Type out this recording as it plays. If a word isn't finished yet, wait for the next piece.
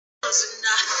Thank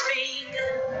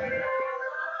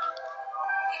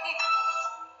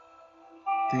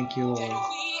you, Lord.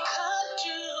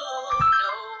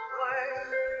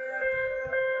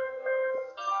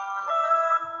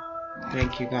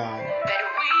 Thank you, God.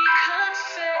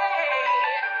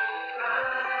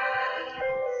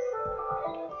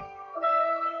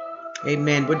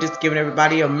 Amen. We're just giving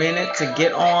everybody a minute to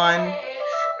get on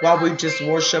while we just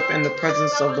worship in the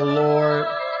presence of the Lord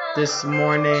this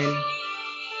morning.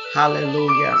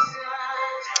 Hallelujah.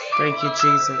 Thank you,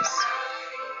 Jesus.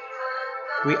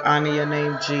 We honor your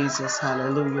name, Jesus.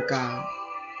 Hallelujah, God.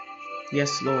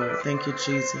 Yes, Lord. Thank you,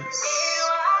 Jesus.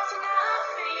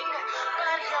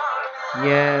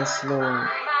 Yes, Lord.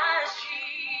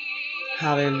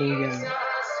 Hallelujah.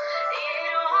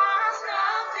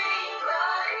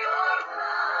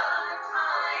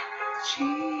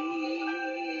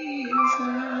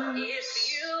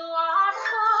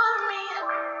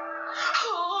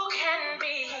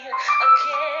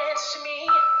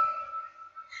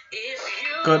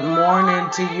 Good morning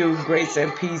to you. Grace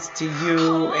and peace to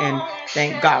you. And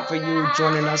thank God for you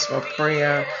joining us for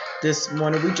prayer this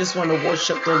morning. We just want to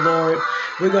worship the Lord.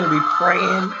 We're going to be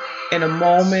praying in a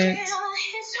moment.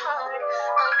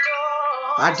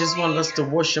 I just want us to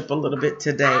worship a little bit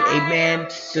today. Amen.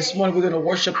 This morning we're going to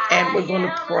worship and we're going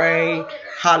to pray.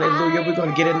 Hallelujah. We're going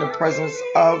to get in the presence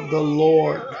of the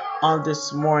Lord on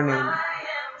this morning.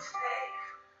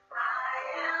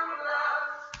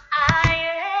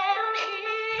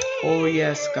 Oh,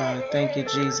 yes, God. Thank you,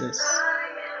 Jesus.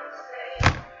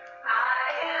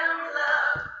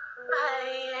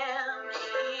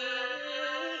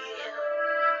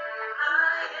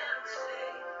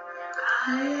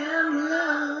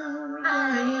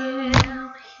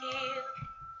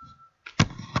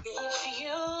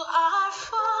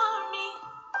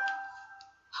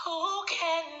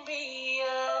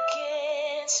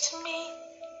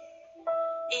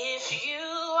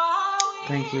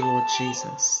 Thank you, Lord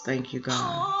Jesus. Thank you,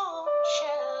 God.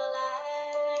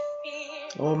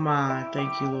 Oh, my.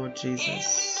 Thank you, Lord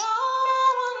Jesus.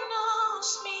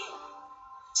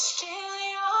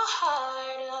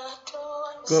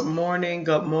 Good morning.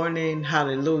 Good morning.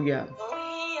 Hallelujah.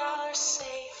 We are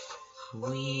safe.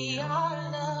 We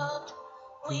are loved.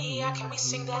 Can we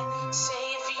sing that? Say,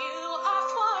 if you are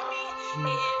for me,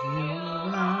 if you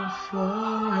are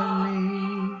for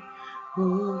me,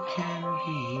 who can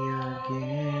be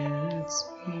against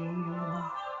me?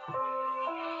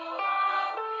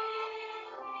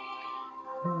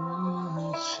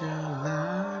 Whom shall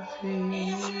I fear?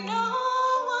 If no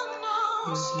one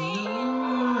knows me,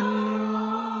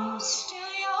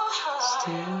 still your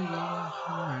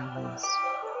heart is.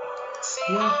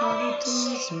 Your heart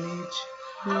is me,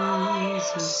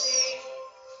 Jesus.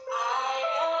 I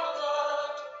am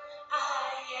loved. I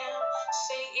am.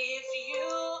 Say, if you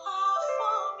are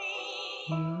for me.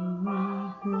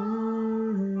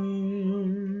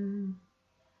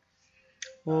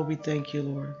 Oh, we thank you,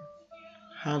 Lord.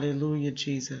 Hallelujah,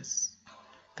 Jesus.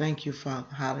 Thank you, Father.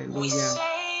 Hallelujah.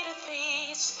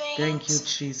 Thank you,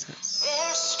 Jesus.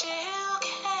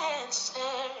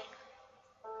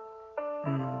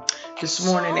 This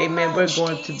morning, amen, we're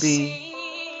going to be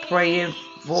praying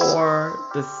for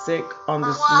the sick on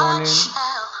this morning.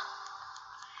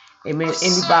 Amen.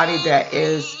 Anybody that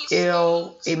is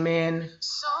ill, amen.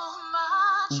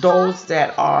 Those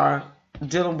that are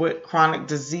dealing with chronic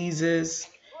diseases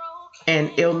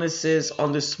and illnesses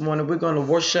on this morning, we're going to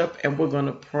worship and we're going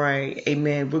to pray.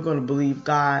 Amen. We're going to believe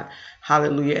God.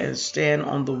 Hallelujah. And stand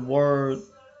on the word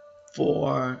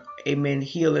for, amen,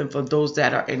 healing for those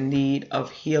that are in need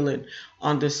of healing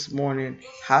on this morning.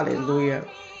 Hallelujah.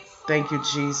 Thank you,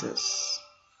 Jesus.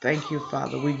 Thank you,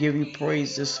 Father. We give you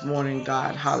praise this morning,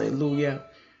 God. Hallelujah.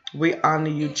 We honor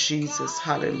you, Jesus.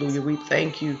 Hallelujah. We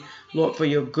thank you, Lord, for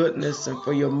your goodness and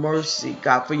for your mercy,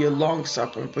 God, for your long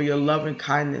suffering, for your loving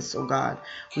kindness, oh God.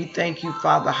 We thank you,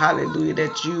 Father, hallelujah,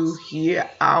 that you hear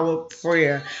our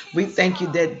prayer. We thank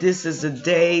you that this is a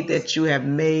day that you have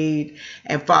made.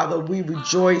 And Father, we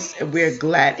rejoice and we're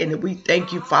glad in it. We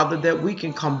thank you, Father, that we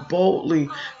can come boldly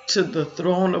to the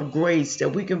throne of grace, that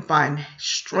we can find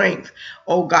strength,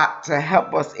 oh God, to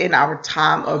help us in our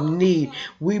time of need.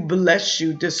 We bless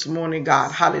you this morning,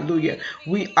 God. Hallelujah.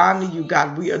 We honor you,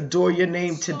 God. We adore your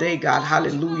name today, God.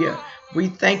 Hallelujah. We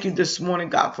thank you this morning,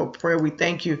 God, for prayer. We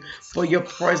thank you for your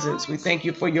presence. We thank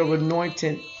you for your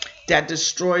anointing that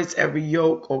destroys every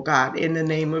yoke, oh God, in the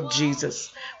name of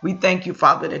Jesus. We thank you,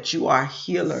 Father, that you are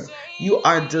healer, you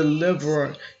are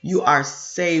deliverer, you are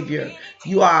savior,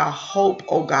 you are a hope,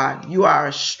 oh God, you are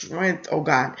a strength, oh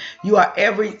God, you are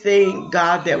everything,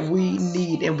 God, that we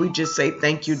need. And we just say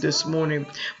thank you this morning.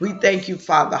 We thank you,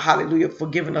 Father, hallelujah, for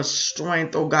giving us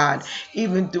strength, oh God,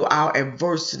 even through our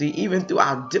adversity, even through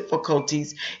our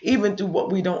difficulties, even through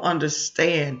what we don't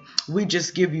understand. We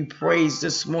just give you praise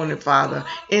this morning, Father,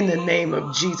 in the name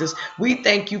of Jesus. We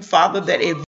thank you, Father, that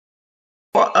if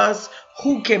for us,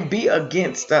 who can be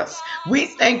against us? We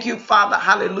thank you, Father,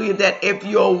 hallelujah, that if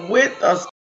you're with us,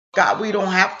 God, we don't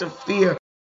have to fear.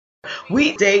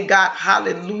 We thank God,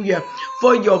 hallelujah,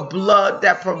 for your blood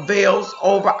that prevails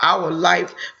over our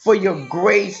life, for your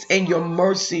grace and your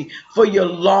mercy, for your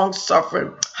long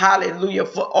suffering, hallelujah,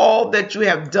 for all that you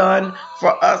have done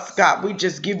for us, God. We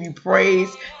just give you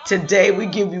praise today. We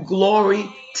give you glory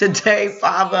today,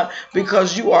 Father,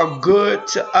 because you are good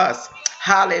to us.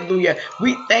 Hallelujah.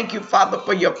 We thank you, Father,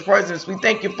 for your presence. We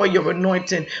thank you for your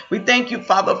anointing. We thank you,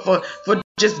 Father, for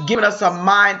just giving us a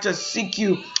mind to seek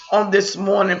you on this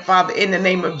morning, Father, in the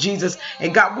name of Jesus.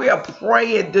 And God, we are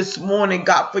praying this morning,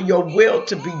 God, for your will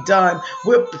to be done.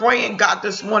 We're praying, God,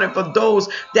 this morning for those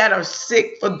that are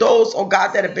sick, for those, oh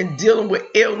God, that have been dealing with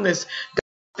illness,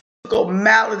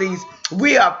 maladies.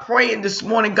 We are praying this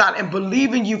morning, God, and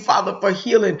believing you, Father, for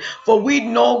healing. For we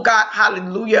know, God,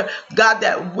 hallelujah, God,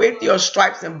 that with your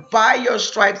stripes and by your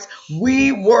stripes,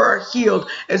 we were healed.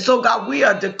 And so, God, we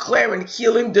are declaring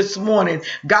healing this morning,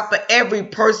 God, for every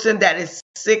person that is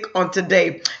sick on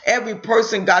today, every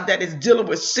person, God, that is dealing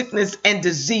with sickness and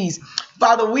disease.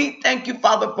 Father, we thank you,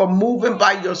 Father, for moving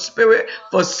by your spirit,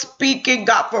 for speaking,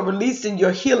 God, for releasing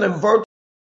your healing virtue.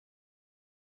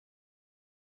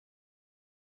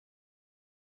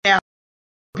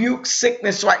 Rebuke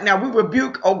sickness right now. We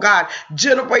rebuke, oh God,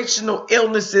 generational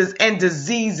illnesses and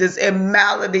diseases and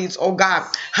maladies, oh God.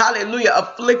 Hallelujah.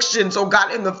 Afflictions, oh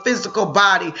God, in the physical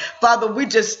body. Father, we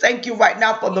just thank you right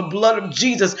now for the blood of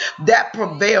Jesus that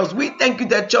prevails. We thank you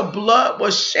that your blood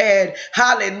was shed,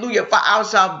 hallelujah, for our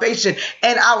salvation,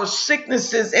 and our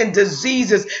sicknesses and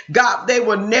diseases, God, they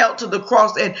were nailed to the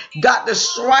cross, and God, the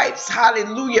stripes,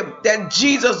 hallelujah, that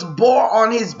Jesus bore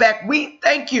on his back. We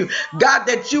thank you, God,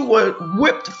 that you were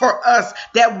whipped for us,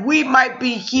 that we might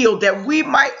be healed, that we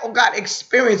might, oh God,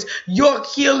 experience your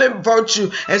healing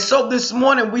virtue. And so this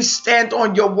morning we stand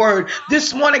on your word.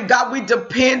 This morning, God, we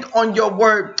depend on your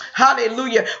word.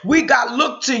 Hallelujah. We, God,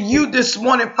 look to you this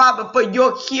morning, Father, for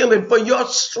your healing, for your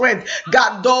strength.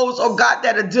 God, those, oh God,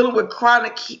 that are dealing with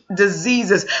chronic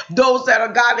diseases, those that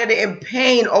are, God, that are in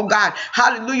pain, oh God,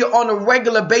 hallelujah, on a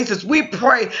regular basis. We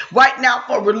pray right now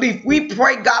for relief. We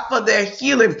pray, God, for their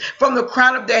healing from the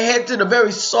crown of their head to the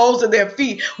very soles of their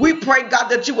feet. We pray, God,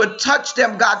 that you would touch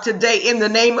them, God, today in the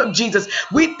name of Jesus.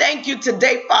 We thank you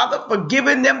today, Father, for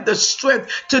giving them the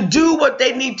strength to do what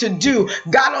they need to do,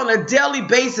 God, on a daily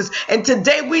basis. And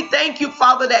today we thank you,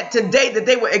 Father, that today that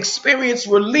they will experience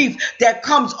relief that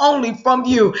comes only from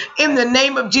you. In the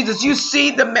name of Jesus, you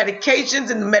see the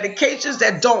medications and the medications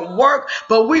that don't work,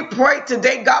 but we pray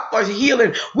today, God, for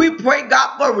healing. We pray,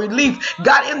 God, for relief.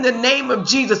 God, in the name of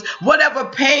Jesus, whatever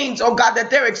pains, oh God, that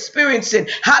they're experiencing,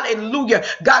 hallelujah,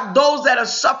 God, those that are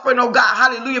suffering, oh God,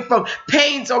 hallelujah, from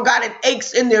pains, oh God, and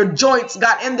aches in their joints,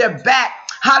 God, in their back,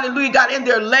 hallelujah, God, in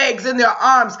their legs, in their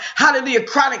arms, hallelujah,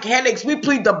 chronic headaches. We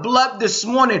plead the blood this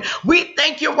morning. We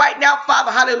thank you right now,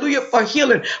 Father, hallelujah, for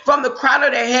healing from the crown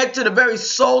of their head to the very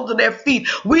soles of their feet.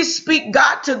 We speak,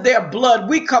 God, to their blood.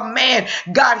 We command,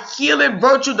 God, healing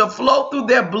virtue to flow through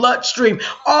their bloodstream,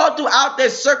 all throughout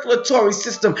their circulatory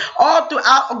system, all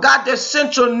throughout, oh God, their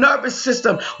central nervous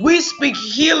system. We speak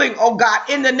healing, oh God,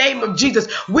 in the name of Jesus.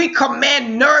 We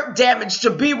command nerve damage to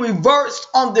be reversed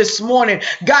on this morning,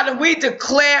 God, and we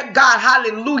declare, God,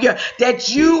 hallelujah, that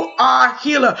you are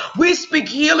healer. We speak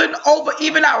healing over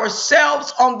even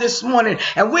ourselves on this morning,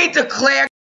 and we declare,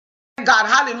 God,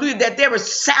 hallelujah, that there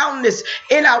is soundness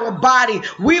in our body.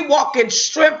 We walk in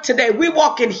strength today. We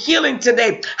walk in healing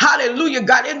today. Hallelujah,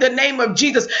 God, in the name of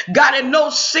Jesus. God, and no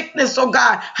sickness, oh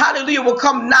God, hallelujah, will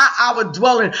come nigh our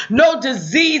dwelling. No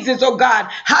diseases, oh God,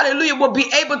 hallelujah, will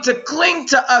be able to cling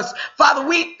to us. Father,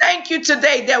 we thank you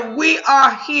today that we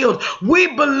are healed.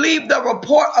 We believe the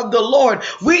report of the Lord.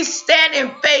 We stand in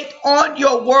faith on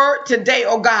your word today,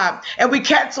 oh God, and we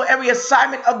cancel every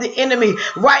assignment of the enemy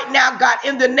right now, God,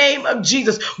 in the name name of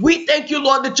Jesus. We thank you,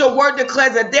 Lord, that your word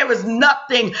declares that there is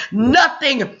nothing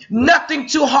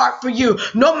too hard for you.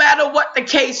 No matter what the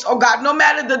case, oh God, no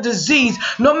matter the disease,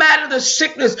 no matter the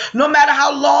sickness, no matter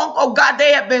how long, oh God,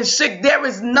 they have been sick, there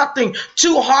is nothing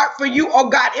too hard for you, oh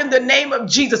God, in the name of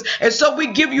Jesus. And so we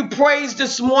give you praise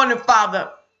this morning,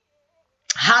 Father.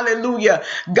 Hallelujah,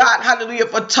 God, hallelujah,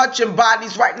 for touching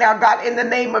bodies right now, God, in the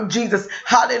name of Jesus.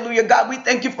 Hallelujah, God, we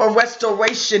thank you for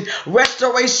restoration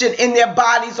in their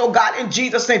bodies, oh God, in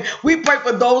Jesus' name. We pray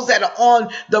for those that are on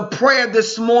the prayer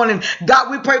this morning.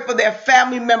 God, we pray for their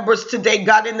family members today,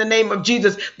 God, in the name of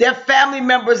Jesus. Their family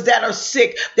members that are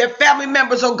sick, their family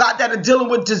members, oh God, that are dealing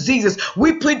with diseases.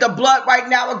 We plead the blood right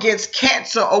now against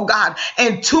cancer, oh God,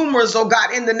 and tumors, oh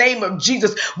God, in the name of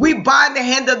Jesus. We bind the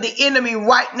hand of the enemy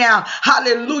right now.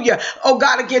 Hallelujah. Oh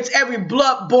God, against every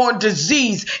blood-borne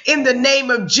disease in the name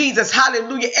of Jesus.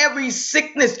 Hallelujah. Every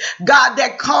sickness, God,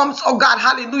 that comes, oh God,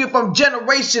 hallelujah, from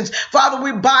generations. Father,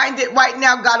 we bind it right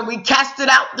now, God, and we cast it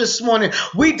out this morning.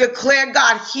 We declare,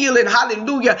 God, healing.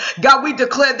 Hallelujah. God, we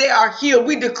declare they are healed.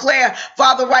 We declare,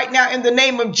 Father, right now in the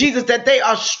name of Jesus that they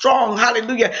are strong.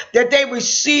 Hallelujah. That they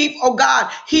receive, oh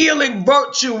God, healing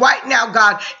virtue right now,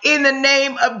 God, in the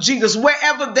name of Jesus.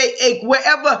 Wherever they ache,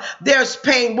 wherever there's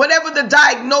pain, whatever the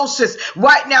diagnosis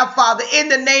right now, Father, in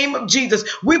the name of Jesus,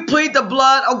 we plead the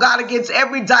blood, oh God, against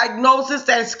every diagnosis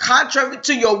that is contrary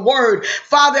to your word,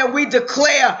 Father. We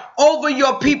declare over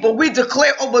your people, we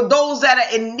declare over those that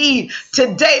are in need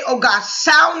today, oh God,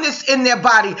 soundness in their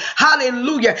body.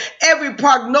 Hallelujah. Every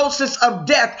prognosis of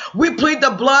death, we plead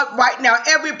the blood right now.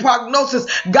 Every prognosis,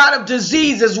 God, of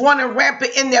disease is running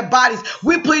rampant in their bodies.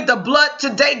 We plead the blood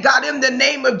today, God, in the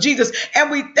name of Jesus.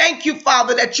 And we thank you,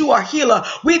 Father, that you are healer.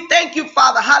 We thank you,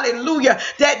 Father, hallelujah,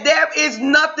 that there is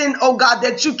nothing, oh God,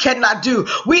 that you cannot do.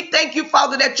 We thank you,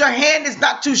 Father, that your hand is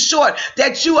not too short,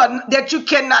 that you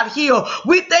cannot heal.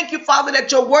 We thank you, Father,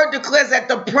 that your word declares that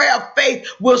the prayer of faith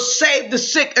will save the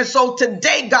sick. And so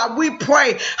today, God, we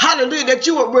pray, hallelujah, that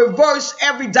you will reverse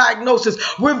every diagnosis,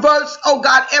 reverse, oh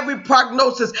God, every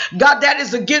prognosis, God, that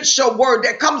is against your word,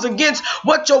 that comes against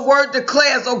what your word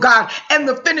declares, oh God, and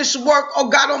the finished work, oh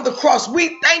God, on the cross.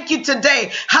 We thank you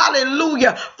today,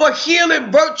 hallelujah, for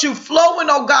healing virtue flowing,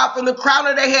 oh God, from the crown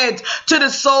of their heads to the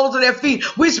soles of their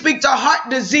feet. We speak to heart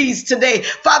disease today.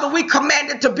 Father, we command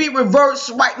it to be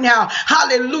reversed right now.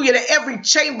 Hallelujah. That every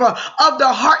chamber of the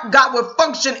heart, God, will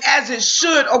function as it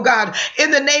should, oh God.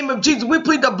 In the name of Jesus, we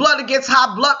plead the blood against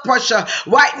high blood pressure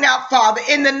right now, Father.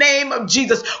 In the name of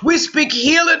Jesus, we speak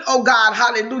healing, oh God.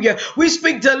 Hallelujah. We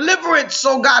speak deliverance,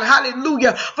 oh God.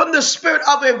 Hallelujah. From the spirit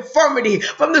of infirmity,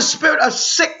 from the spirit of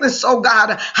sickness, oh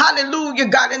God. Hallelujah,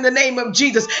 God, in the name of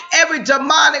Jesus. Every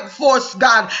demonic force,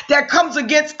 God, that comes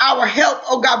against our health,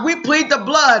 oh God, we plead the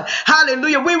blood.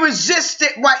 Hallelujah. We resist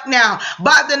it right now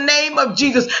by the name of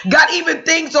Jesus. God, even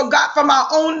things, oh God, from our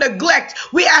own neglect,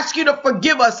 we ask you to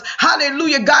forgive us.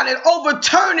 Hallelujah, God, and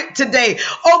overturn it today.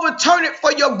 Overturn it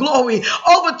for your glory.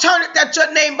 Overturn it that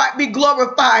your name might be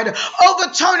glorified.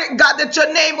 Overturn it, God, that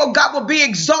your name, oh God, will be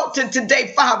exalted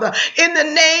today, Father. In the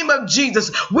name of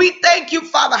Jesus, we thank you,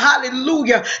 Father,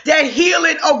 hallelujah, that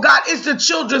healing, oh God, is the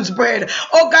children's bread.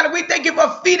 Oh God, we thank you for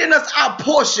feeding us our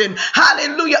portion,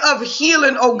 hallelujah, of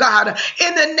healing, oh God,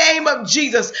 in the name of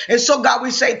Jesus. And so, God,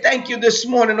 we say thank you this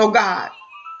morning, oh God.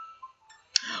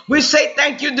 We say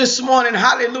thank you this morning.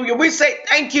 Hallelujah. We say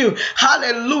thank you.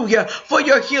 Hallelujah. For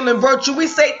your healing virtue. We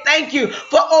say thank you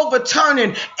for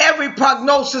overturning every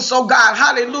prognosis, oh God.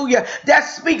 Hallelujah. That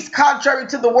speaks contrary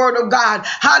to the word of God.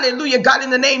 Hallelujah. God, in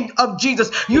the name of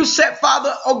Jesus, you said,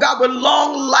 Father, oh God, with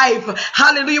long life.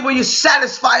 Hallelujah. Will you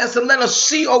satisfy us and let us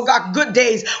see, oh God, good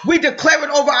days. We declare it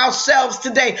over ourselves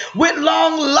today. With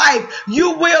long life,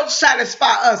 you will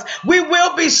satisfy us. We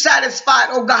will be satisfied,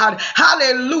 oh God.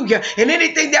 Hallelujah. And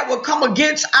anything that will come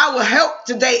against our health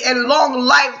today and long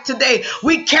life today,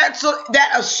 we cancel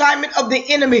that assignment of the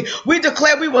enemy. We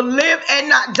declare we will live and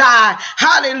not die.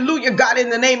 Hallelujah, God, in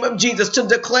the name of Jesus, to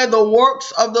declare the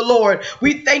works of the Lord.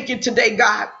 We thank you today,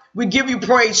 God. We give you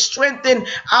praise. Strengthen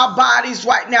our bodies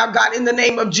right now, God, in the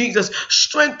name of Jesus.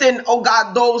 Strengthen, oh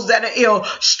God, those that are ill.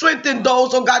 Strengthen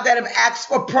those, oh God, that have asked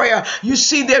for prayer. You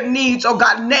see their needs, oh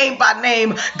God, name by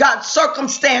name. God,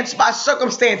 circumstance by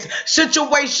circumstance,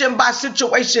 situation by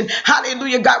situation.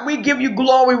 Hallelujah, God, we give you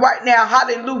glory right now.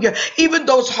 Hallelujah. Even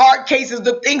those hard cases,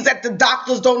 the things that the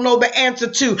doctors don't know the answer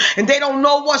to, and they don't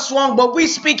know what's wrong, but we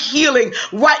speak healing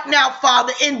right now,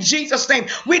 Father, in Jesus' name.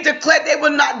 We declare they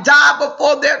will not die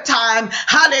before their appointed time.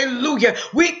 Hallelujah.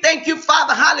 We thank you,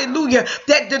 Father, hallelujah,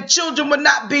 that the children will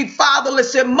not be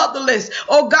fatherless and motherless,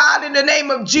 oh God, in the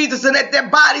name of Jesus, and that their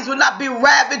bodies will not be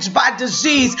ravaged by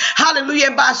disease, hallelujah,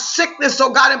 and by sickness,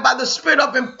 oh God, and by the spirit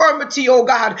of infirmity, oh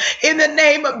God, in the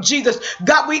name of Jesus.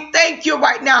 God, we thank you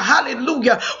right now,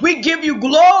 hallelujah. We give you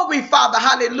glory, Father,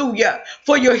 hallelujah,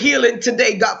 for your healing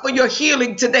today, God, for your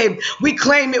healing today. We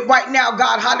claim it right now,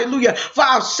 God, hallelujah, for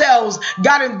ourselves,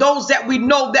 God, and those that we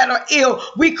know that are ill.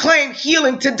 We claim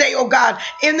healing today, oh God,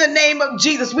 in the name of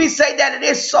Jesus. We say that it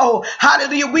is so,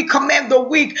 hallelujah. We command the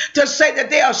weak to say that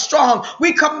they are strong.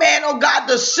 We command, oh God,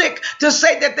 the sick to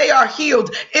say that they are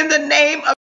healed in the name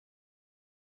of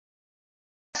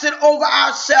over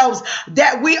ourselves,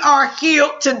 that we are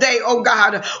healed today, oh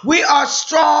God. We are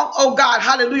strong, oh God,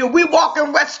 hallelujah. We walk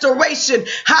in restoration,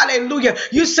 hallelujah.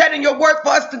 You said in your word for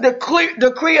us to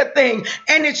decree a thing,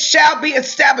 and it shall be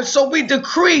established. So we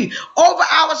decree over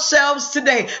ourselves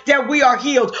today that we are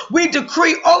healed. We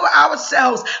decree over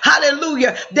ourselves,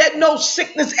 hallelujah, that no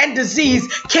sickness and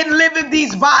disease can live in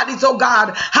these bodies, oh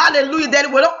God, hallelujah, that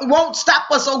it won't stop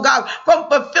us, oh God, from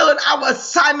fulfilling our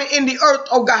assignment in the earth,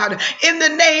 oh God, in the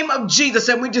name of Jesus.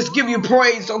 And we just give you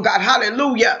praise, oh God,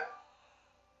 hallelujah.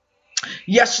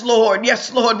 Yes, Lord.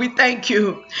 Yes, Lord. We thank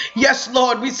you. Yes,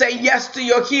 Lord. We say yes to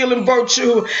your healing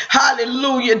virtue.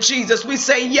 Hallelujah, Jesus. We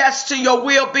say yes to your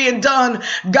will being done,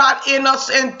 God, in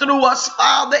us and through us,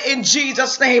 Father, in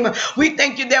Jesus' name. We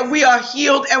thank you that we are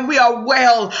healed and we are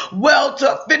well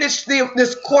to finish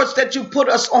this course that you put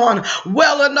us on.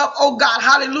 Well enough, oh God,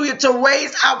 hallelujah, to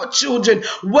raise our children.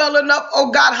 Well enough, oh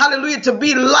God, hallelujah, to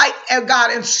be light, oh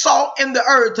God, and salt in the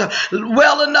earth.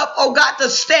 Well enough, oh God, to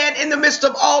stand in the midst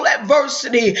of all adversity.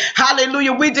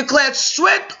 Hallelujah. We declare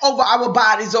strength over our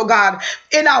bodies, oh God,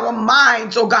 in our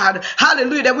minds, oh God.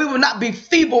 Hallelujah. That we will not be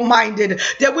feeble-minded,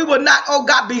 that we will not, oh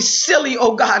God, be silly,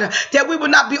 oh God, that we will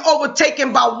not be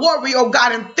overtaken by worry, oh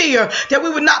God, and fear, that we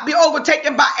will not be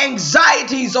overtaken by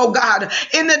anxieties, oh God.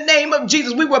 In the name of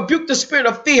Jesus, we rebuke the spirit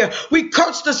of fear. We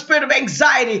curse the spirit of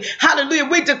anxiety. Hallelujah.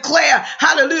 We declare,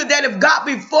 hallelujah, that if God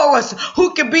be for us,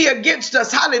 who can be against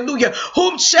us? Hallelujah.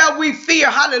 Whom shall we fear?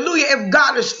 Hallelujah. If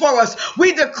God is for us,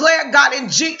 we declare, God, in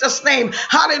Jesus' name,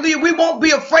 hallelujah, we won't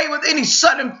be afraid with any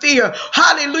sudden fear.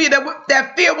 Hallelujah.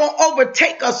 That fear won't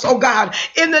overtake us, oh God,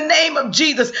 in the name of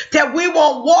Jesus, that we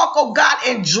won't walk, oh God,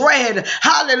 in dread.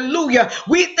 Hallelujah.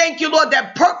 We thank you, Lord,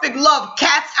 that perfect love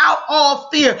casts out all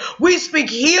fear. We speak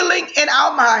healing in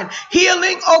our mind,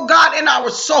 healing, oh God, in our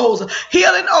souls,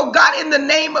 healing, oh God, in the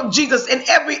name of Jesus, in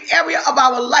every area of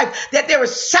our life, that there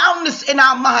is soundness in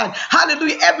our mind.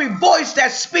 Hallelujah. Every voice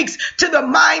that speaks to the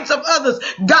minds of others,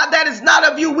 God, that is not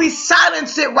of you, we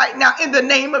silence it right now in the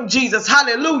name of Jesus.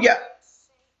 Hallelujah.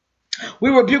 We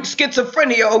rebuke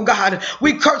schizophrenia, oh God.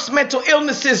 We curse mental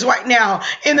illnesses right now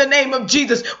in the name of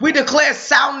Jesus. We declare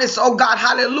soundness, oh God.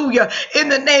 Hallelujah. In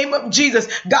the name of Jesus.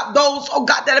 God, those, oh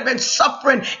God, that have been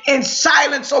suffering in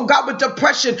silence, oh God, with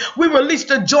depression, we release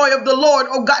the joy of the Lord,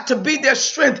 oh God, to be their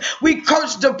strength. We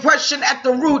curse depression at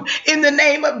the root in the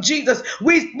name of Jesus.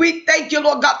 We thank you,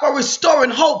 Lord God, for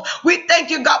restoring hope. We thank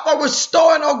you, God, for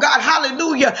restoring, oh God,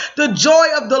 hallelujah, the joy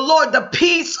of the Lord, the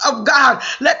peace of God.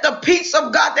 Let the peace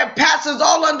of God that passes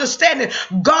all understanding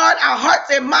guard our hearts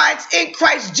and minds in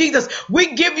Christ Jesus.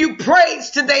 We give you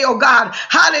praise today, oh God.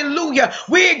 Hallelujah.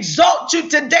 We exalt you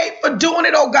today for doing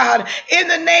it, oh God. In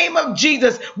the name of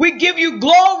Jesus, we give you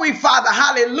glory, Father.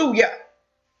 Hallelujah.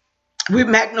 We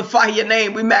magnify your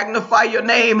name. We magnify your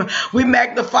name. We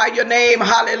magnify your name.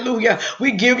 Hallelujah.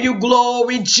 We give you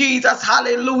glory, Jesus.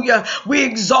 Hallelujah. We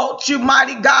exalt you,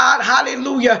 mighty God.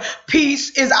 Hallelujah.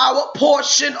 Peace is our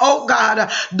portion, oh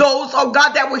God. Those, oh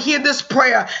God, that will hear this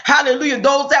prayer. Hallelujah.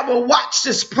 Those that will watch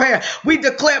this prayer. We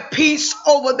declare peace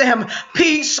over them.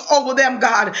 Peace over them,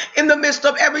 God. In the midst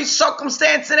of every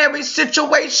circumstance and every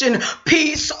situation.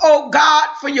 Peace, oh God,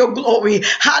 for your glory.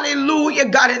 Hallelujah,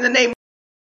 God, in the name.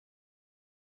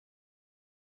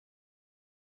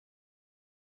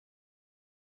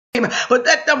 But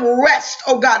let them rest,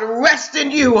 oh God, rest in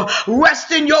you,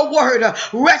 rest in your word,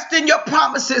 rest in your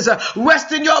promises,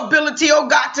 rest in your ability, oh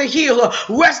God, to heal,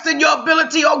 rest in your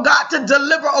ability, oh God, to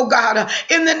deliver, oh God,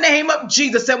 in the name of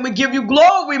Jesus. And we give you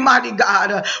glory, mighty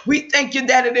God. We thank you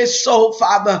that it is so,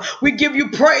 Father. We give you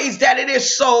praise that it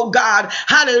is so, God.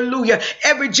 Hallelujah.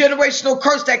 Every generational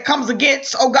curse that comes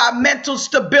against, oh God, mental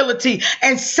stability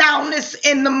and soundness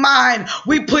in the mind,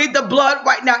 we plead the blood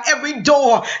right now. Every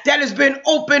door that has been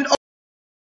opened,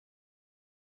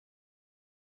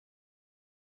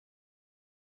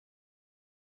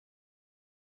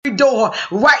 door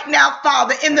right now,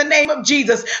 Father, in the name of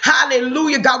Jesus.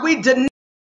 Hallelujah, God. We deny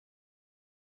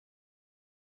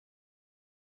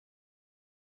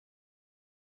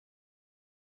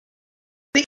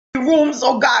fumes,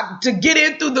 oh God, to get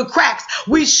in through the cracks.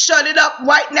 We shut it up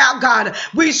right now, God.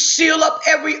 We seal up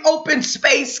every open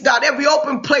space, God, every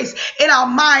open place in our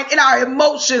mind, in our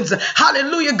emotions.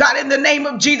 Hallelujah, God, in the name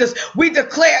of Jesus, we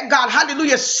declare, God,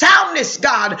 hallelujah, soundness,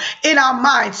 God, in our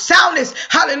minds. Soundness,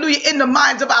 hallelujah, in the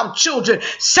minds of our children.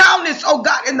 Soundness, oh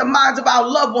God, in the minds of our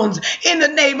loved ones. In the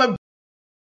name of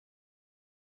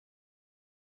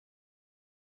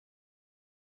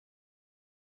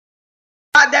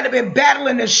God, that have been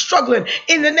battling and struggling,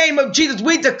 in the name of Jesus,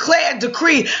 we declare and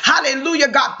decree, hallelujah,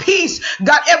 God, peace,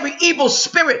 God, every evil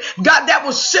spirit, God, that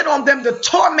will sit on them to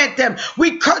torment them,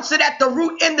 we curse it at the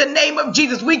root in the name of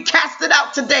Jesus. We cast it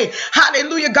out today,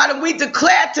 hallelujah, God, and we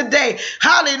declare today,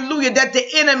 hallelujah, that the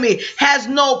enemy has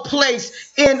no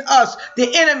place in us.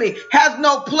 The enemy has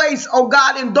no place, oh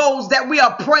God, in those that we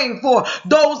are praying for,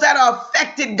 those that are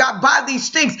affected, God, by these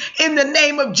things. In the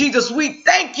name of Jesus, we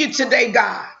thank you today,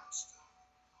 God.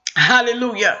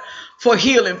 Hallelujah. For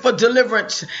healing, for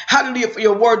deliverance. Hallelujah. For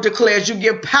your word declares you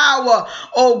give power,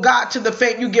 oh God, to the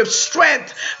faint. You give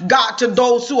strength, God, to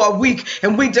those who are weak.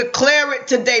 And we declare it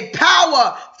today.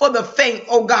 Power for the faint,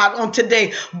 oh God, on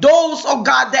today. Those, oh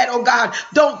God, that, oh God,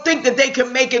 don't think that they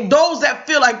can make it. Those that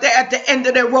feel like they're at the end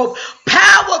of their rope.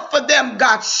 Power for them,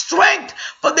 God. Strength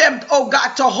for them, oh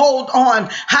God, to hold on.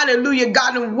 Hallelujah,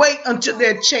 God, and wait until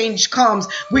their change comes.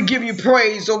 We give you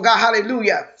praise, oh God.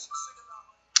 Hallelujah.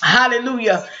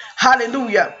 Hallelujah.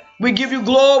 Hallelujah. We give you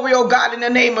glory, oh God, in the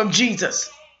name of Jesus.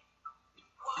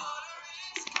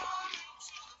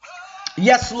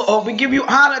 Yes, Lord, we give you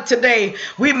honor today.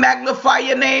 We magnify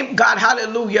your name, God.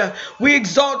 Hallelujah. We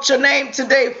exalt your name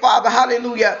today, Father.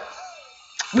 Hallelujah.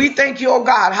 We thank you, oh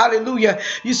God, hallelujah.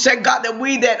 You said, God, that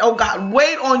we that, oh God,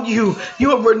 wait on you, you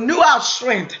will renew our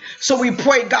strength. So we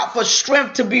pray, God, for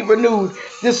strength to be renewed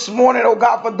this morning, oh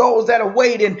God, for those that are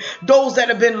waiting, those that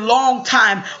have been long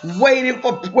time waiting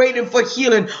for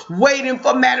healing, waiting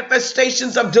for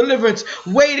manifestations of deliverance,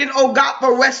 waiting, oh God,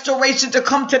 for restoration to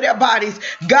come to their bodies.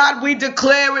 God, we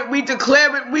declare it, we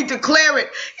declare it, we declare it.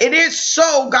 It is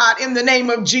so, God, in the name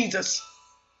of Jesus.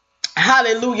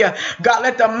 Hallelujah. God,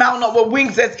 let them mount up with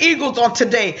wings as eagles on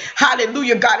today.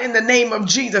 Hallelujah, God, in the name of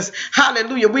Jesus.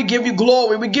 Hallelujah. We give you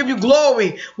glory. We give you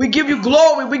glory. We give you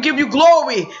glory. We give you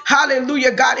glory.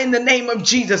 Hallelujah, God, in the name of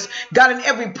Jesus. God, in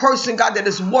every person, God, that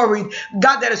is worried,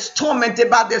 God, that is tormented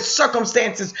by their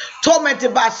circumstances,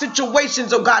 tormented by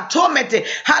situations, oh God, tormented.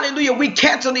 Hallelujah. We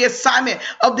cancel the assignment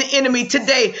of the enemy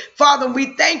today. Father,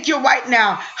 we thank you right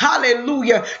now.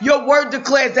 Hallelujah. Your word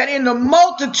declares that in the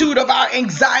multitude of our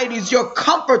anxieties, your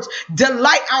comforts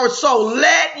delight our soul.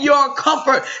 Let your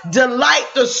comfort delight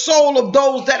the soul of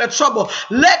those that are troubled.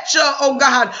 Let your, oh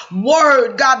God,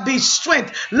 word, God, be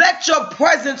strength. Let your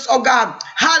presence, oh God,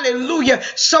 hallelujah,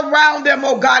 surround them,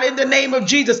 oh God, in the name of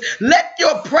Jesus. Let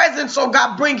your presence, oh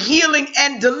God, bring healing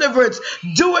and deliverance.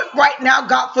 Do it right now,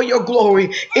 God, for your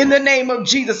glory, in the name of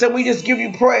Jesus. And we just give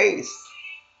you praise.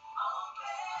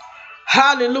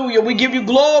 Hallelujah. We give you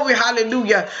glory.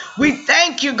 Hallelujah. We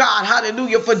thank you, God.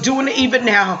 Hallelujah. For doing it even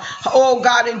now. Oh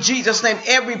God, in Jesus' name,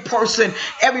 every person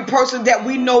that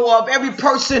we know of, every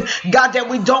person, God, that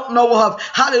we don't know of.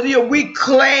 Hallelujah. We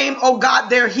claim, oh God,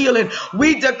 their healing.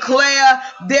 We declare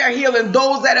their healing.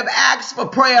 Those that have asked for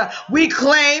prayer, we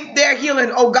claim their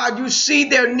healing. Oh God, you see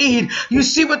their need. You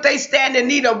see what they stand in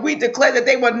need of. We declare that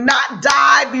they will not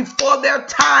die before their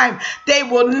time. They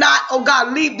will not, oh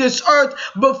God, leave this earth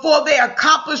before they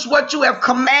accomplish what you have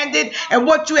commanded and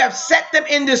what you have set them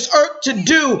in this earth to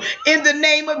do. In the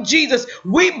name of Jesus,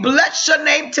 we bless your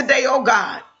name today, oh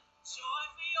God.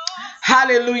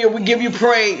 Hallelujah. We give you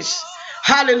praise.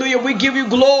 Hallelujah. We give you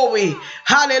glory.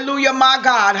 Hallelujah, my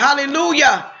God.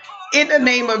 Hallelujah. In the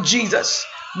name of Jesus,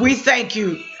 we thank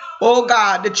you, oh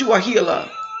God, that you are healer.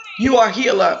 You are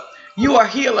healer. You are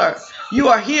healer. You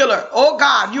are healer. Oh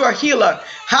God, you are healer.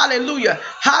 Hallelujah.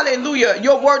 Hallelujah.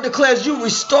 Your word declares you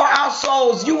restore our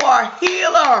souls. You are a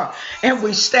healer. And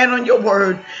we stand on your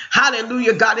word.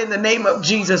 Hallelujah. God, in the name of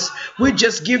Jesus, we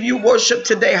just give you worship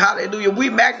today. Hallelujah. We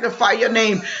magnify your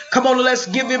name. Come on, let's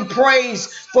give him praise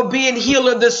for being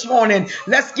healer this morning.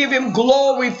 Let's give him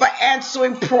glory for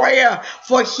answering prayer,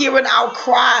 for hearing our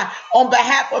cry on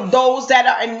behalf of those that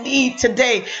are in need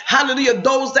today. Hallelujah.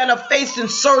 Those that are facing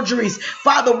surgeries.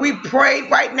 Father, we pray pray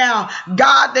right now,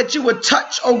 God, that you would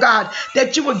touch, oh God,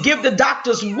 that you would give the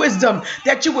doctors wisdom,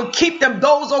 that you would keep them,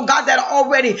 those, oh God, that are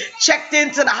already checked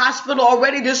into the hospital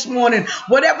already this morning.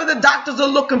 Whatever the doctors are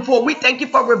looking for, we thank you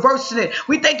for reversing it.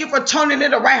 We thank you for turning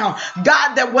it around.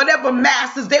 God, that whatever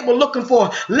masses they were looking for,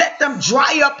 let them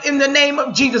dry up in the name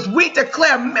of Jesus. We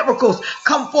declare miracles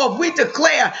come forth. We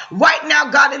declare right now,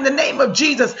 God, in the name of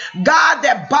Jesus, God,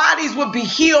 that bodies would be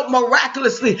healed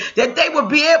miraculously, that they would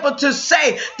be able to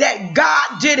say that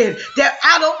God did it, that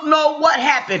I don't know what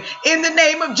happened. In the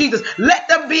name of Jesus, let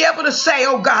them be able to say,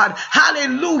 oh God,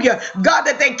 hallelujah, God,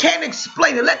 that they can't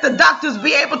explain it. Let the doctors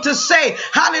be able to say,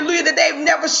 hallelujah, that they've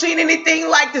never seen anything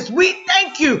like this. We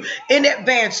thank you in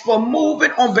advance for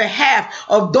moving on behalf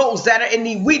of those that are in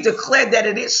need. We declare that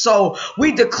it is so.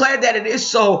 We declare that it is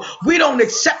so. We don't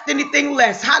accept anything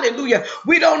less. Hallelujah.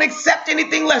 We don't accept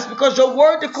anything less, because your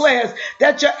word declares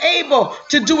that you're able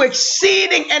to do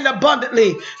exceeding and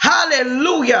abundantly.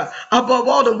 Hallelujah. Above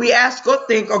all that we ask or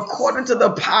think, according to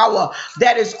the power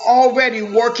that is already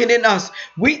working in us.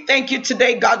 We thank you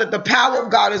today, God, that the power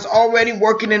of God is already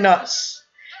working in us.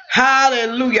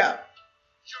 Hallelujah.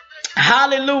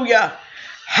 Hallelujah.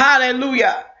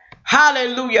 Hallelujah.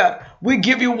 Hallelujah. We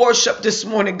give you worship this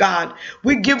morning, God.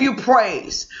 We give you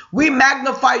praise. We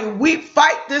magnify you. We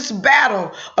fight this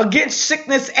battle against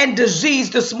sickness and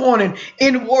disease this morning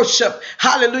in worship.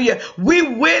 Hallelujah. We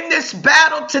win this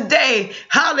battle today.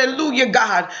 Hallelujah,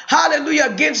 God. Hallelujah.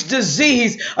 Against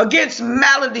disease, against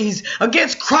maladies,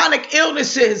 against chronic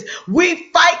illnesses.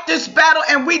 We fight this battle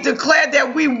and we declare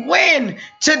that we win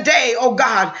today, oh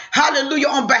God. Hallelujah.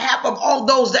 On behalf of all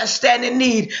those that stand in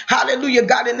need. Hallelujah,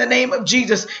 God, in the name of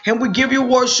Jesus. And we give you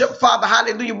worship, Father.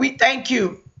 Hallelujah. We thank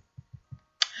you.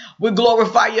 We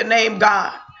glorify your name,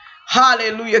 God.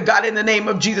 Hallelujah, God, in the name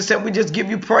of Jesus. And we just give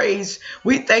you praise.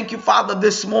 We thank you, Father,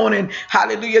 this morning.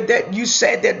 Hallelujah, that you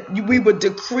said that we would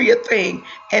decree a thing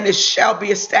and it shall be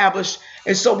established.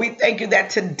 And so we thank you that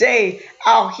today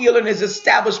our healing is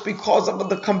established because of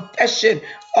the confession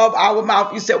of our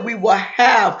mouth. You said we will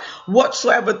have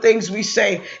whatsoever things we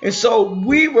say. And so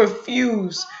we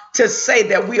refuse to say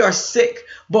that we are sick,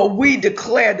 but we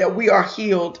declare that we are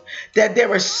healed, that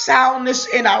there is soundness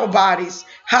in our bodies.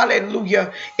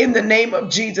 Hallelujah. In the name of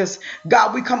Jesus,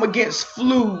 God, we come against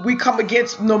flu. We come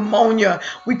against pneumonia.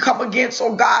 We come against,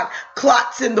 oh God,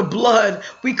 clots in the blood.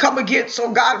 We come against,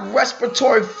 oh God,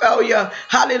 respiratory failure.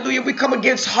 Hallelujah. We come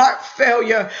against heart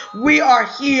failure. We are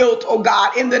healed, oh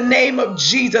God, in the name of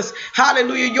Jesus.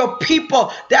 Hallelujah. Your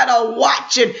people that are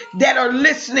watching, that are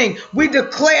listening, we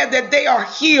declare that they are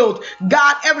healed.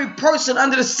 God, every person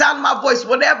under the sound of my voice,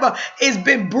 whatever has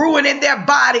been brewing in their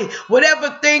body,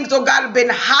 whatever things, oh God, have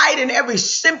been hiding, every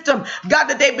symptom, God,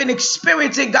 that they've been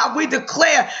experiencing, God, we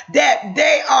declare that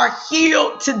they are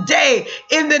healed today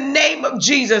in the name of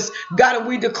Jesus, God, and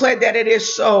we declare that it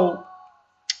is so.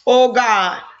 Oh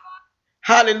God,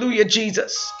 hallelujah,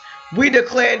 Jesus. We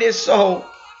declare it is so.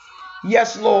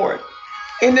 Yes, Lord,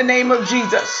 in the name of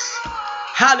Jesus.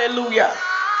 Hallelujah.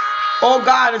 Oh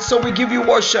God, and so we give you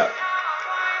worship.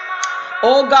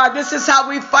 Oh God, this is how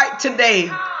we fight today.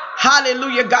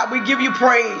 Hallelujah, God, we give you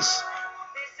praise.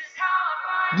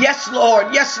 Yes,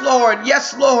 Lord. Yes, Lord.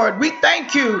 Yes, Lord. We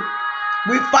thank you.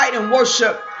 We fight and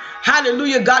worship.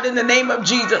 Hallelujah, God, in the name of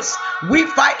Jesus. We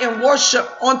fight and worship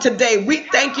on today. We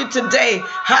thank you today.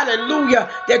 Hallelujah,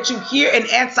 that you hear and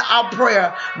answer our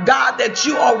prayer. God, that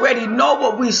you already know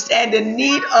what we stand in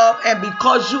need of, and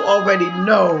because you already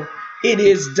know, it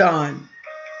is done.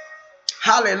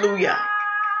 Hallelujah.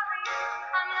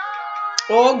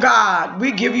 Oh God,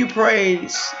 we give you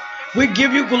praise. We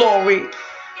give you glory.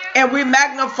 And we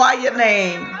magnify your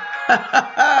name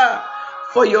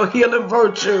for your healing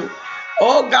virtue.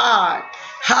 Oh God,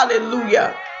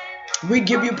 hallelujah. We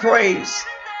give you praise.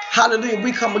 Hallelujah.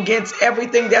 We come against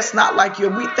everything that's not like you.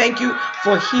 We thank you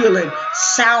for healing,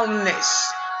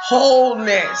 soundness,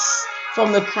 wholeness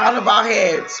from the crown of our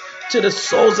heads to the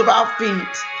soles of our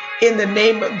feet in the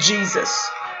name of Jesus.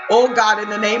 Oh God, in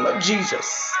the name of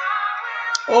Jesus.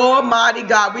 Almighty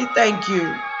God, we thank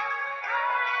you.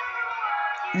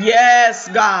 Yes,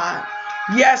 God.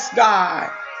 Yes,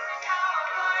 God.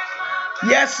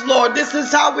 Yes, Lord. This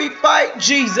is how we fight,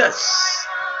 Jesus.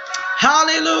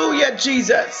 Hallelujah,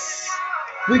 Jesus.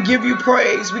 We give you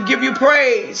praise. We give you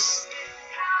praise.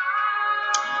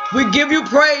 We give you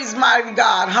praise, mighty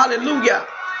God. Hallelujah.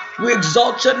 We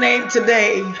exalt your name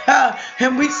today.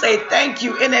 And we say thank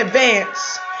you in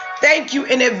advance. Thank you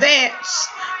in advance.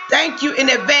 Thank you in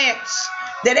advance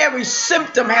that every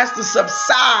symptom has to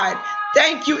subside.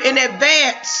 Thank you in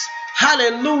advance.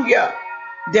 Hallelujah.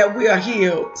 That we are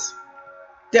healed.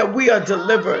 That we are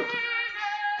delivered.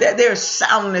 that there's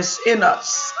soundness in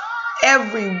us,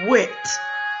 every whit.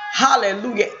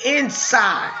 Hallelujah.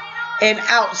 Inside and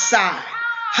outside.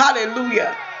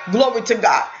 Hallelujah. Glory to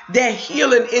God. That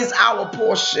healing is our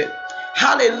portion.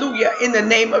 Hallelujah. In the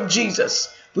name of Jesus,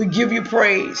 we give you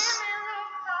praise.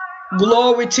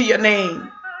 Glory to your name.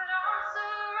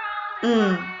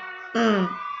 Mm, mm,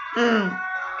 mm,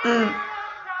 mm.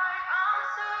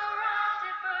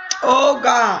 Oh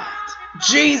God,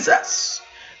 Jesus,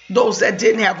 those that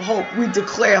didn't have hope, we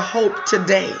declare hope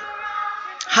today.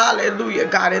 Hallelujah,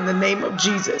 God, in the name of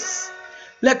Jesus.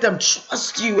 Let them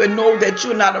trust you and know that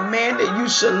you're not a man that you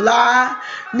should lie,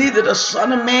 neither the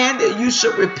son of man that you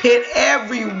should repent.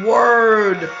 Every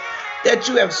word that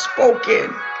you have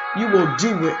spoken, you will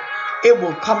do it. It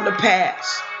will come to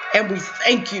pass. And we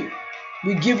thank you.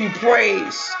 We give you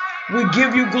praise. We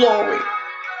give you glory.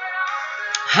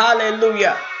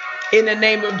 Hallelujah. In the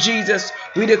name of Jesus,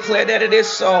 we declare that it is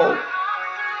so.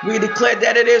 We declare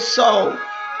that it is so.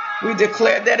 We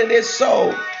declare that it is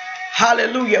so.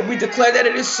 Hallelujah. We declare that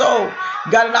it is so.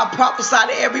 God, and I prophesy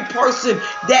to every person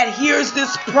that hears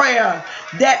this prayer,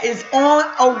 that is on,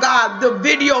 oh God, the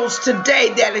videos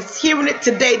today, that is hearing it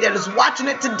today, that is watching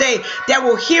it today, that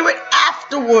will hear it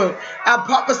afterward. I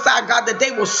prophesy, God, that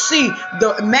they will see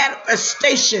the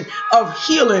manifestation of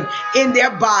healing in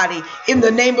their body in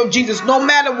the name of Jesus. No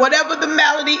matter whatever the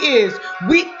malady is,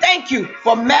 we thank you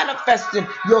for manifesting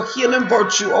your healing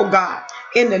virtue, oh God,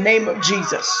 in the name of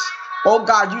Jesus. Oh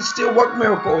God, you still work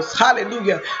miracles.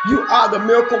 Hallelujah. You are the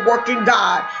miracle working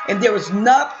God, and there is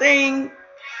nothing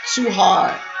too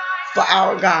hard for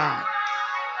our God.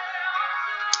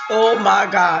 Oh my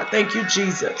God. Thank you,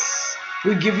 Jesus.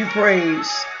 We give you praise.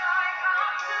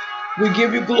 We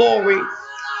give you glory.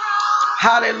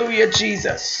 Hallelujah,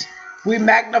 Jesus. We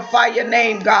magnify your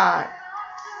name, God.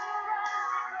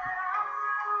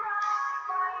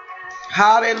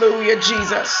 Hallelujah,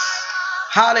 Jesus.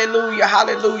 Hallelujah,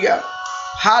 hallelujah,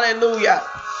 hallelujah,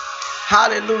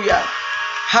 hallelujah,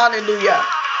 hallelujah,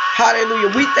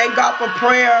 hallelujah. We thank God for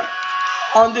prayer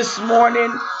on this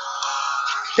morning.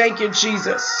 Thank you,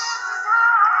 Jesus.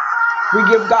 We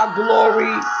give God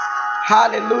glory.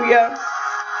 Hallelujah.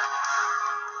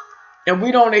 And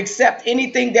we don't accept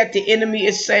anything that the enemy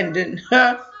is sending.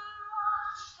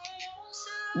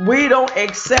 We don't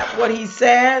accept what he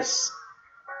says,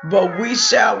 but we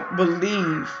shall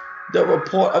believe the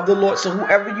report of the Lord. So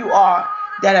whoever you are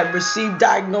that have received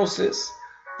diagnosis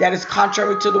that is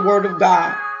contrary to the word of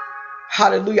God,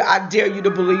 hallelujah, I dare you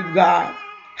to believe God.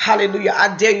 Hallelujah,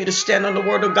 I dare you to stand on the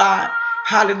word of God.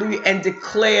 Hallelujah, and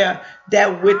declare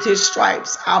that with his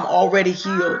stripes I'm already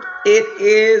healed. It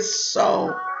is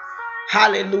so.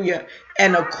 Hallelujah.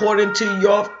 And according to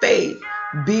your faith,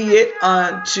 be it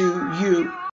unto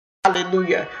you.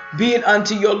 Hallelujah. Be it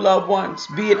unto your loved ones,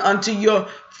 be it unto your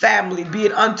family, be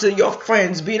it unto your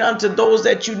friends, be it unto those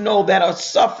that you know that are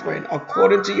suffering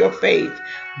according to your faith.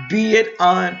 Be it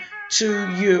unto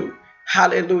you.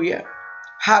 Hallelujah.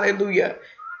 Hallelujah.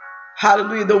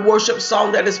 Hallelujah. The worship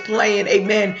song that is playing,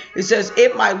 amen. It says,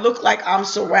 it might look like I'm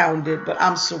surrounded, but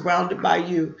I'm surrounded by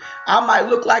you. I might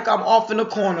look like I'm off in a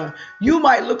corner. You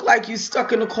might look like you're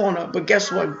stuck in a corner, but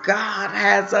guess what? God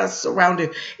has us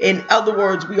surrounded. In other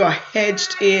words, we are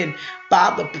hedged in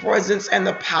by the presence and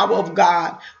the power of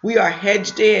God. We are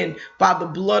hedged in by the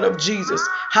blood of Jesus.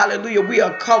 Hallelujah. We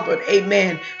are covered,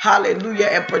 amen. Hallelujah.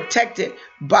 And protected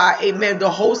by, amen, the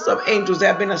host of angels that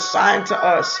have been assigned to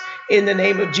us in the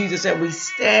name of Jesus. And we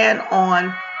stand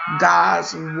on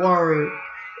God's word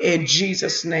in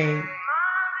Jesus' name.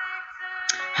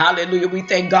 Hallelujah. We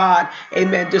thank God,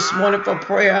 amen, this morning for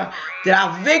prayer, that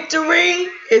our victory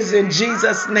is in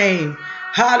Jesus' name.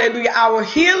 Hallelujah. Our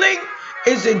healing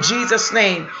is in Jesus'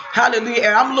 name. Hallelujah.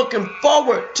 And I'm looking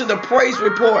forward to the praise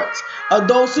reports of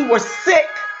those who were sick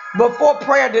before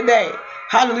prayer today.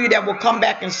 Hallelujah. That will come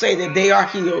back and say that they are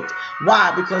healed.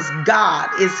 Why? Because God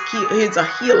is He's a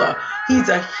healer. He's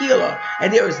a healer.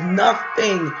 And there is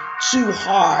nothing too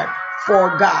hard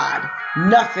for God.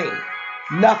 Nothing.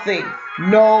 Nothing.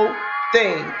 No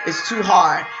thing is too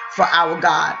hard for our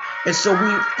God. And so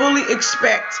we fully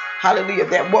expect, hallelujah,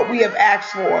 that what we have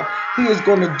asked for, he is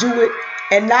going to do it.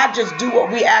 And not just do what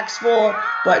we ask for,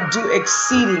 but do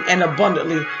exceeding and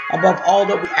abundantly above all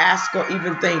that we ask or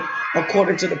even think,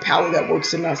 according to the power that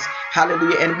works in us.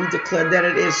 Hallelujah. And we declare that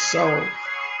it is so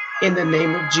in the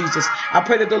name of Jesus. I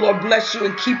pray that the Lord bless you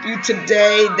and keep you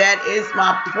today. That is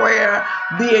my prayer.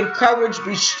 Be encouraged,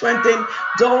 be strengthened.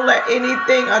 Don't let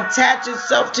anything attach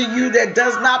itself to you that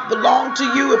does not belong to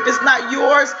you. If it's not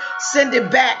yours, send it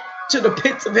back to the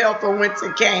pits of hell from whence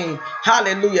it came.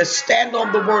 Hallelujah. Stand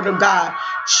on the word of God.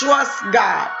 Trust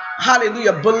God.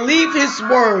 Hallelujah. Believe his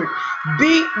word.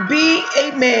 Be,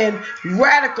 amen,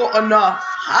 radical enough.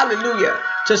 Hallelujah.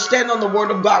 To stand on the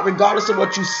word of God, regardless of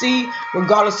what you see,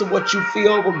 regardless of what you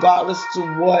feel, regardless to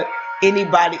what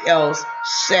anybody else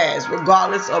says,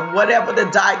 regardless of whatever the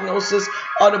diagnosis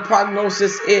or the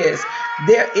prognosis is.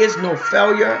 There is no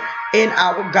failure in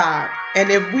our God.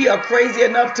 And if we are crazy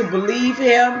enough to believe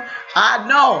him, I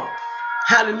know,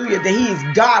 hallelujah, that he is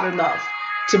God enough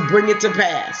to bring it to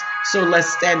pass. So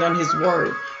let's stand on his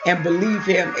word and believe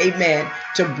him, amen,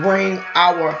 to bring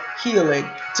our healing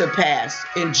to pass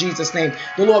in Jesus' name.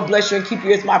 The Lord bless you and keep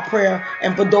you is my prayer.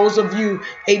 And for those of you,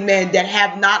 amen, that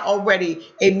have not already,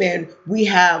 amen, we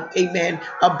have, amen,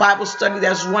 a Bible study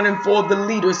that's running for the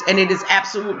leaders, and it is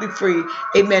absolutely free,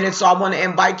 amen. And so I want to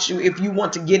invite you, if you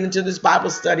want to get into this Bible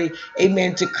study,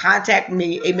 amen, to contact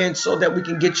me, amen, so that we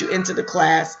can get you into the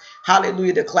class.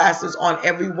 Hallelujah. The class is on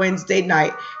every Wednesday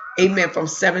night. Amen. From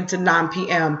 7 to 9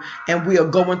 p.m. And we are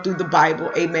going through the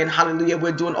Bible. Amen. Hallelujah.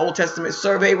 We're doing Old Testament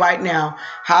survey right now.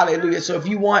 Hallelujah. So if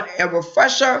you want a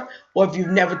refresher, or if you've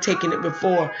never taken it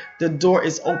before, the door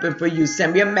is open for you.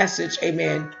 Send me a message.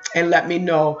 Amen. And let me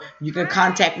know. You can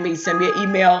contact me. Send me an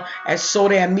email at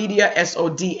sodanmedia,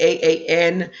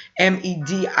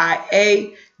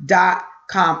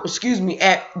 SODAANMEDIA.com. Excuse me,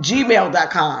 at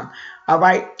gmail.com. All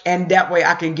right. And that way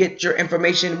I can get your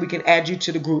information. We can add you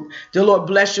to the group. The Lord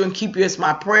bless you and keep you. It's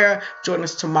my prayer. Join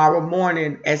us tomorrow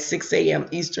morning at 6 a.m.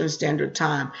 Eastern Standard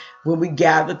Time, when we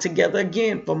gather together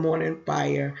again for morning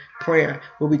fire prayer,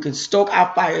 where we can stoke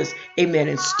our fires. Amen.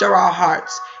 And stir our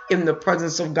hearts in the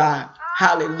presence of God.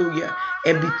 Hallelujah.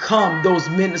 And become those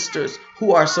ministers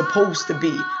who are supposed to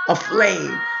be a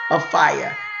flame of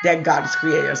fire that God has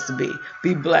created us to be.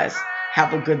 Be blessed.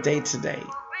 Have a good day today.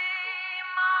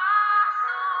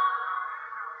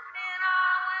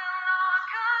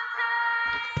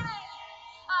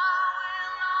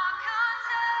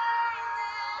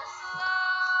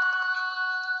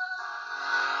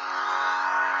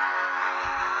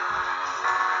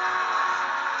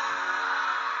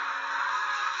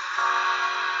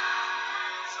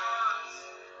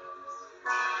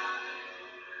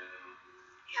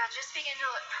 Yeah, just begin to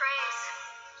let praise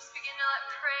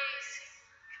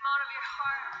come out of your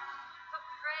heart.